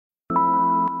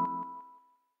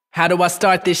How do I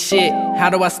start this shit? How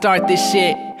do I start this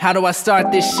shit? How do I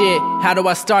start this shit? How do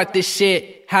I start this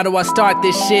shit? How do I start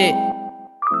this shit?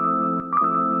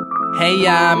 Hey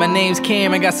my name's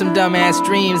Cam, I got some dumbass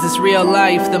dreams. It's real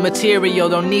life, the material,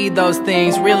 don't need those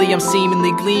things. Really, I'm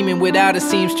seemingly gleaming without a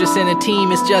seamstress and a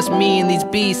team. It's just me and these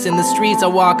beasts in the streets I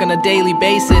walk on a daily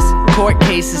basis. Court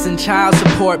cases and child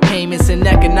support payments and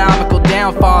economical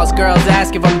downfalls. Girls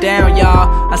ask if I'm down,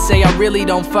 y'all. I say I really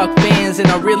don't fuck fans and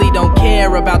I really don't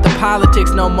care about the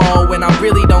politics no more. When I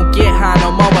really don't get high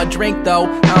no more, I drink though.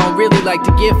 I don't really like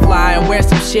to get fly and wear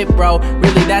some shit, bro.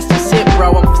 Really, that's just it,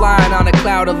 bro. I'm flying on a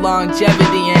cloud of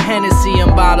longevity and Hennessy.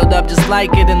 I'm bottled up just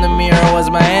like it, and the mirror was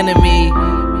my enemy.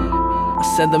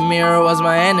 I said the mirror was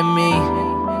my enemy.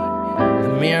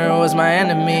 The mirror was my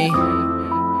enemy.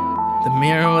 The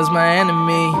mirror was my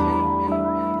enemy.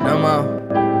 No more.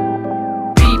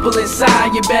 People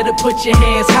inside, you better put your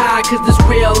hands high, cause this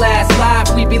real ass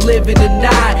life we be living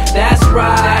tonight. That's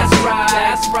right, that's right,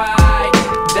 that's right,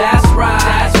 that's right,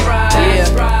 that's right,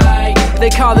 that's right. They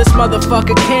call this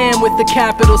motherfucker Cam with the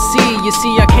capital C. You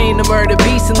see, I came to murder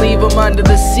beasts and leave them under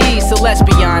the sea. So let's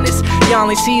be honest, you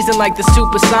only season like the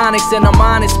supersonics. And I'm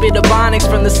honest, spit ebonics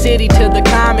from the city to the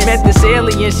comments. Met this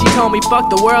alien, she told me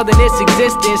fuck the world and its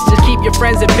existence. Just keep your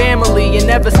friends and family and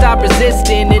never stop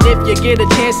resisting. And if you get a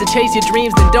chance to chase your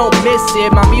dreams, then don't miss it.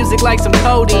 My music like some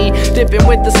codeine, dipping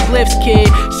with the spliffs, kid.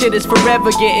 Shit is forever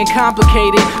getting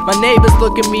complicated. My neighbors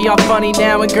look at me all funny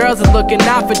now, and girls is looking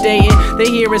out for dating. They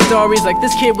hearing stories like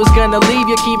this kid was gonna leave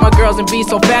you. Keep my girls in be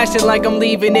so fashion like I'm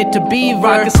leaving it to Beaver.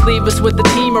 Rock a sleeveless with the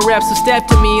team of reps, so step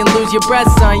to me and lose your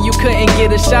breath, son. You couldn't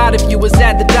get a shot if you was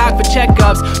at the doc for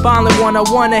checkups. Ballin'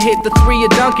 101, I hit the 3, you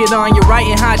dunk it on. You're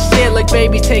writing hot shit like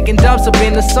babies taking dumps up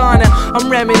in the sauna. I'm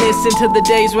reminiscing to the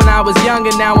days when I was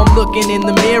younger. Now I'm looking in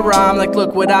the mirror, I'm like,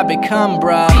 look what I become,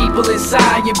 bruh. People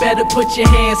inside, you better put your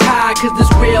hands high, cause this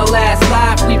real ass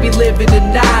life we be living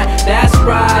tonight. That's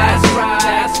right, that's right,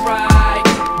 that's right.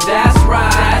 That's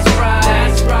right, that's right,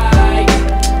 that's right.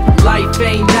 Life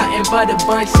ain't nothing but a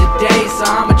bunch of days, so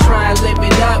I'ma try and live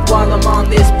it up while I'm on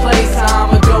this place.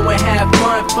 I'ma go and have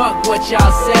fun, fuck what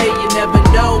y'all say. You never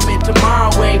know, man,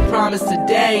 tomorrow ain't promised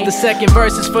today. The second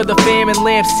verse is for the fam in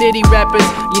Lamp City rappers.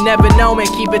 You never know, man,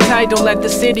 keep it tight, don't let the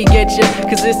city get you,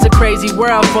 cause it's a crazy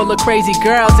world full of crazy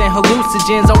girls and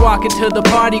hallucinogens. I walk into the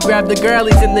party, grab the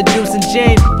girlies and the juice and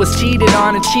gin. Was cheated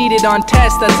on and cheated on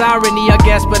tests, that's irony I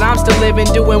guess, but I'm still living,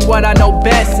 doing what I know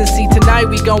best. And see, tonight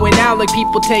we going out like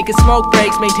people taking smoke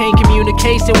breaks. Maintain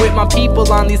communication with my people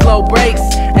on these low breaks.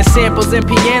 And samples and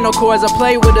piano chords, I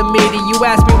play with a MIDI. You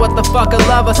ask me what the fuck I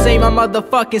love, I say my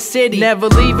motherfucking city. Never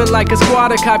leaving like a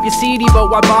squatter, cop your CD, but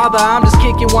why bother? I'm just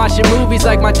kicking, watching movies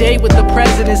like my date with the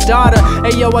president's daughter.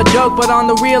 Hey yo, I joke, but on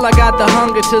the real I got the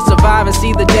hunger to survive and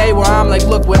see the day where I'm like,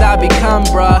 look what I become,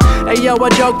 bruh. Hey yo, I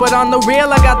joke, but on the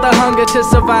real I got the hunger to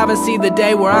survive and see the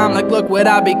day where I'm like, look what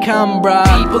I become, bruh.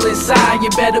 People inside, you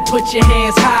better put your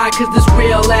hands high, cause this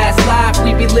real ass life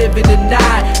we be living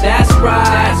tonight. That's right,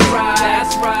 that's right,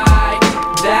 that's right,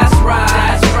 that's right,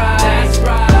 that's right, that's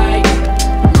right.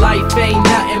 Life ain't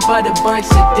nothing but a bunch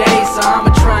of days, so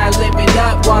I'ma try and live it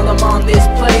up while I'm on this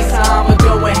place. I'ma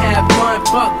go and have fun,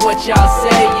 fuck what y'all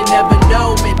say. You never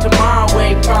know, man, tomorrow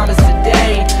ain't promised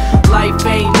today. Life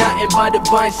ain't nothing but a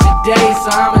bunch of days, so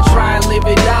I'ma try and live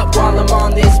it up while I'm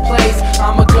on this place.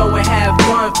 I'ma go and have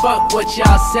fun, fuck what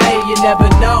y'all say. You never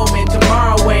know, man,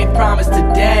 tomorrow ain't promised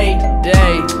today.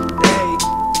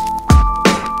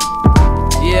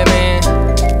 Yeah, man.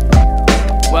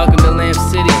 Welcome to Lamp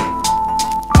City.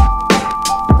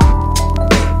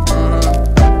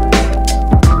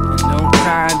 And don't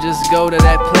try and just go to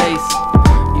that place.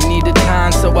 You need the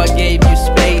time, so I gave you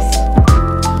space.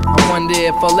 I wonder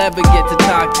if I'll ever get to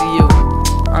talk to you.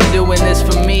 I'm doing this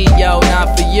for me, yo,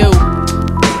 not for you.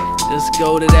 Just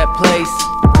go to that place.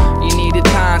 You needed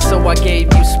time, so I gave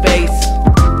you space.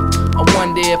 I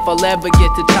wonder if I'll ever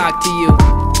get to talk to you.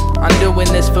 I'm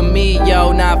doing this for me,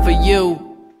 yo, not for you.